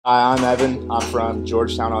Hi, I'm Evan. I'm from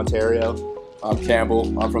Georgetown, Ontario. I'm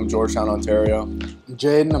Campbell. I'm from Georgetown, Ontario. I'm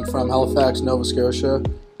Jaden. I'm from Halifax, Nova Scotia.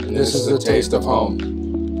 And this is the taste of home.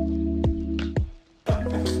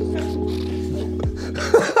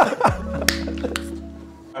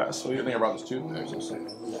 So what do you think about this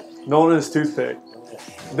toothpick? Nolan is toothpick.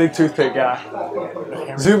 Big toothpick guy.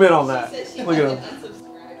 Zoom in on that. Look at him.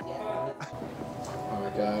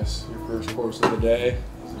 Alright guys, your first course of the day,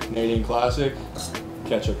 Canadian Classic,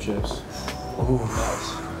 ketchup chips. Ooh. Nice.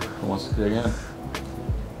 Who wants to dig in?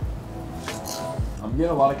 I'm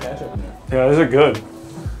getting a lot of ketchup in there. Yeah, these are good.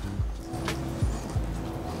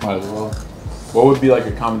 Might as well. What would be like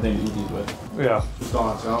a common thing to eat these with? Yeah. Just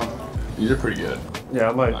on its own. These are pretty good. Yeah,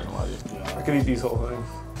 I might. I'm not gonna lie to you. I could eat these whole things.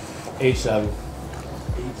 8.7.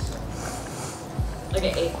 Like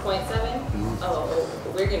an 8.7? Oh,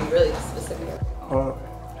 we're getting really specific. Well,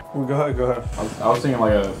 go ahead. I was thinking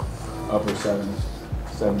like a upper 7.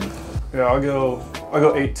 Yeah, I'll go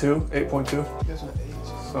 8.2, 8.2.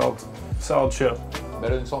 Solid chip.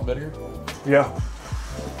 Better than salt and vinegar? Yeah.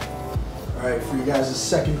 All right, for you guys'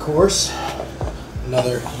 second course,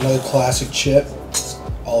 another classic chip,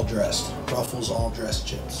 all dressed. Ruffles all dressed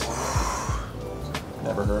chips.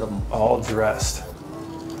 Never heard of them. All dressed.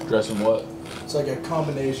 Dressing what? It's like a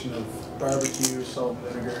combination of barbecue, salt,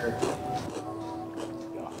 vinegar.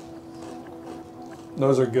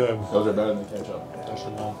 Those are good. Those are better than ketchup.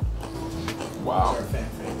 Wow. Those are fan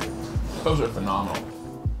favorite. Those are phenomenal.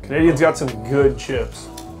 Canadians got some good chips.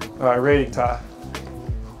 All right, rating, Ty.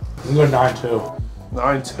 I'm going 9.2.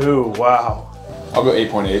 9.2, wow. I'll go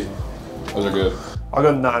 8.8. Those are good. I'll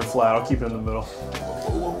go 9 flat. I'll keep it in the middle.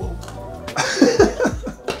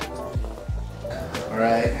 All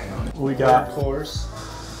right. We got Third course.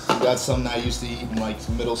 We got something I used to eat in like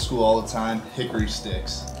middle school all the time, hickory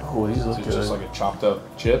sticks. Oh, these look It's good. just like a chopped up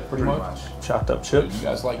chip, pretty much. Chopped up Dude, chips. you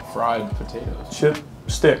guys like fried potatoes. Chip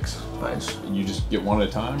sticks. Nice. You just get one at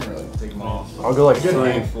a time, or like take them all? I'll go like Good 3.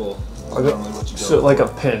 handful. That's I'll go, normally what you go so like a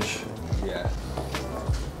for. pinch. Yeah.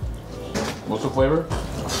 What's the flavor?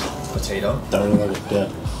 Potato. They're like a dip.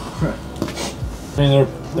 I mean,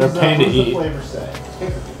 they're a pain to eat. Flavor say?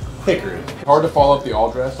 Hickory. Hard to follow up the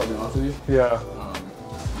all dress, I'll be honest with you. Yeah.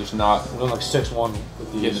 Just not I'm going like 6.1 with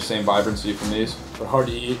getting the these. same vibrancy from these. They're hard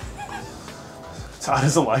to eat. Ty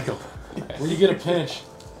doesn't like them. When you get a pinch,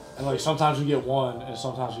 and like sometimes you get one, and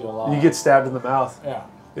sometimes you get a lot. You get stabbed in the mouth. Yeah.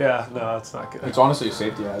 Yeah, no, it's not good. It's honestly a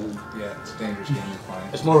safety hazard. Yeah, it's a dangerous game you're playing.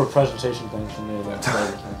 It's more of a presentation thing for me than a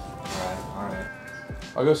flavor thing. Alright.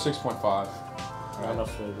 I'll go 6.5. Not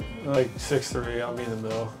enough flavor. Like 6.3, I'll be in the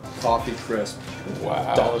middle. Coffee crisp.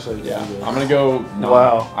 Wow. That looks like Yeah. really good. I'm gonna go 9.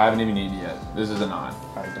 Wow. I haven't even eaten yet. This is a 9.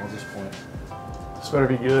 Alright, don't disappoint. This better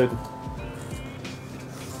be good.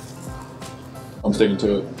 I'm sticking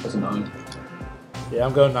to it. That's a 9. Yeah,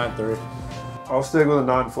 I'm going 9.3. I'll stick with a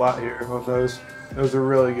 9 flat here with those. Those are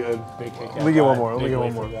really good. Big Kit Kat Let me get one guy, more. Let me big get one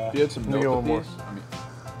wafer more. guy. If you had some Let me milk get with one more. these, I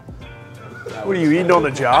mean, What are you eating on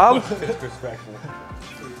the job? Disrespectful.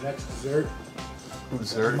 So your next dessert,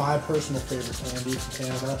 Dessert. my personal favorite candy from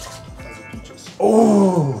Canada, is the peaches.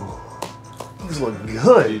 Oh, these look they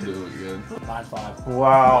good. do look good. 9.5.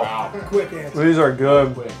 Wow. Quick answer. These are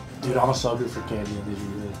good. Dude, I'm a sucker for candy, and these are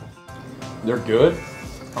good. They're good.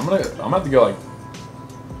 I'm gonna have to go like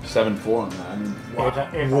 7.4 on that. I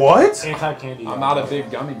mean, What? Anti-candy. I'm not a big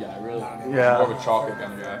gummy guy, really. Yeah. More of a chocolate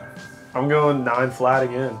kind of guy. I'm going 9 flat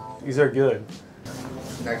again. These are good.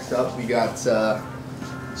 Next up, we got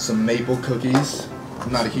some maple cookies.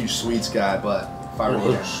 I'm not a huge sweets guy, but if I were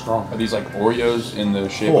Those to are strong. Are these like Oreos in the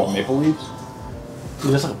shape Oh. of maple leaves?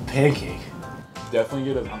 Dude, that's like a pancake.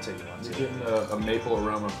 Definitely get a. I'll take one You're too. getting a maple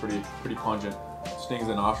aroma, pretty pungent. Stings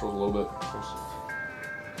the nostrils a little bit.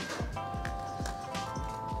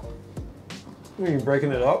 Are you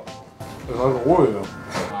breaking it up? It's like an Oreo.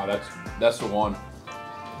 Wow, that's the one.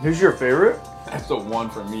 Who's your favorite? That's the one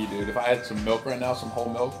for me, dude. If I had some milk right now, some whole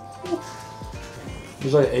milk.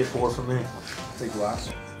 These are like 8.4 for me. Take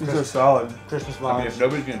glass. These are solid. Christmas vibes. I mean, if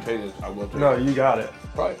nobody's gonna take this, I will take No, it. you got it.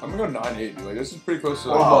 Probably, I'm gonna go 9.8, dude. Like, this is pretty close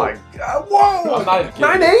to. Oh my god. Whoa! I'm not even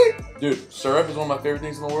kidding. 9.8? Dude, syrup is one of my favorite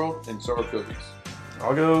things in the world, and so are cookies.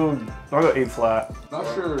 I'll go 8 flat. Not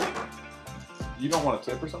sure. You don't want a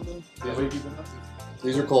tip or something?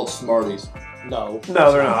 These are called Smarties. No.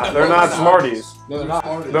 No, they're not. They're not Smarties. No, they're not.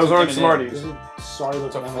 Smarties. Those aren't M&M. Smarties. This is sorry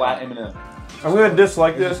It's looking a flat M&M. I'm gonna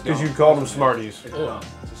dislike this because you called them Smarties. Yeah.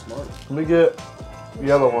 It's a Smartie. Let me get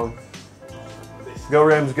the other one. Go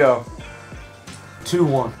Rams, go.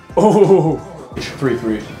 2-1. Oh,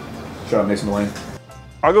 3-3. Try to make some lane.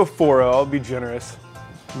 I'll go 4-0. I'll be generous,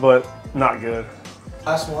 but not good.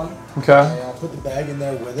 Last one. Okay. I put the bag in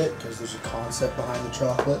there with it because there's a concept behind the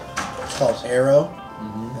chocolate. It's called Arrow.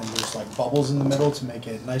 And there's like bubbles in the middle to make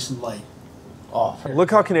it nice and light. Oh, Look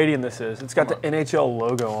how Canadian this is. It's got the NHL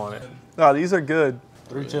logo on it. Oh, these are good.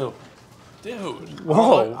 3-2. Dude.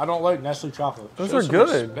 Whoa. I don't like Nestle chocolate. Those Show are some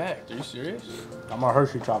good. respect. Are you serious? I'm a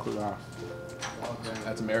Hershey chocolate guy.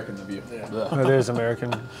 That's American of you. Yeah. It is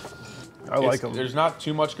American. I like them. There's not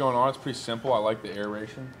too much going on. It's pretty simple. I like the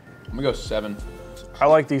aeration. I'm gonna go 7. I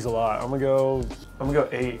like these a lot. I'm gonna go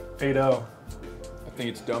 8. 8-0. I think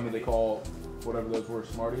it's dumb that they call whatever those were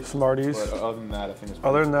Smarties. Smarties. But other than that, I think it's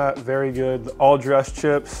Other than that, very good. All dressed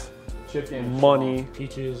chips. chip game. Money.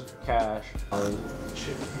 Peaches, cash.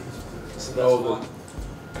 So Oh,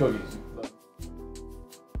 the cookies.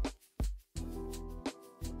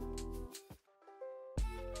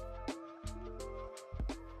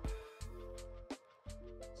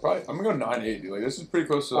 Probably, I'm gonna go 9-8, dude. Like, this is pretty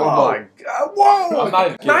close to like. Oh my god. Whoa! I'm not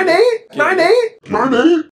even kidding. 9-8? 9-8? 9-8?